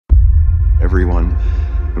Everyone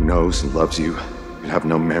who knows and loves you will have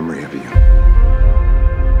no memory of you.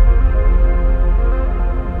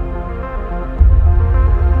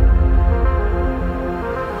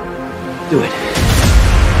 Do it.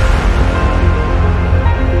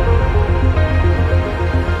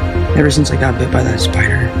 Ever since I got bit by that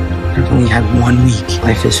spider, I've only had 1 week.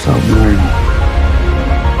 Life has felt normal.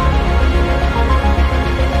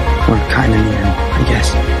 Or kind of normal, I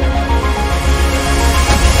guess.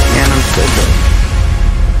 And I'm still good.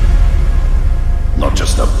 Not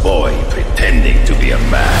just a boy pretending to be a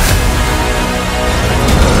man.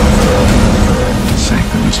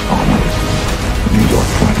 Sanctum has fallen. The New York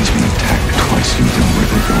front has been attacked twice. You know where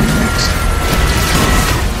they're going next.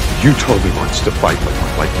 You told me once to fight like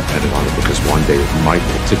my life depended on it because one day it might.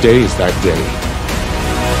 Today is that day.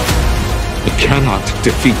 I cannot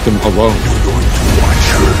defeat them alone. You're going to watch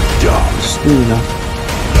her die. Soon enough.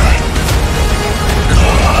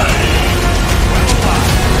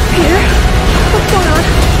 Peter, what's going on?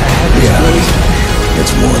 Yeah,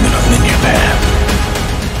 it's more than a minion path.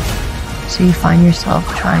 So you find yourself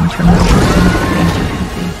trying to remember who you think you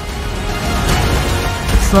could be.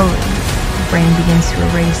 Slowly, your brain begins to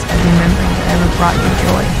erase every memory that ever brought you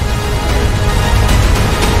joy.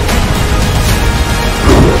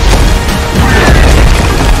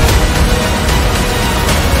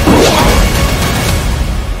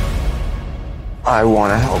 I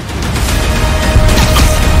want to help you.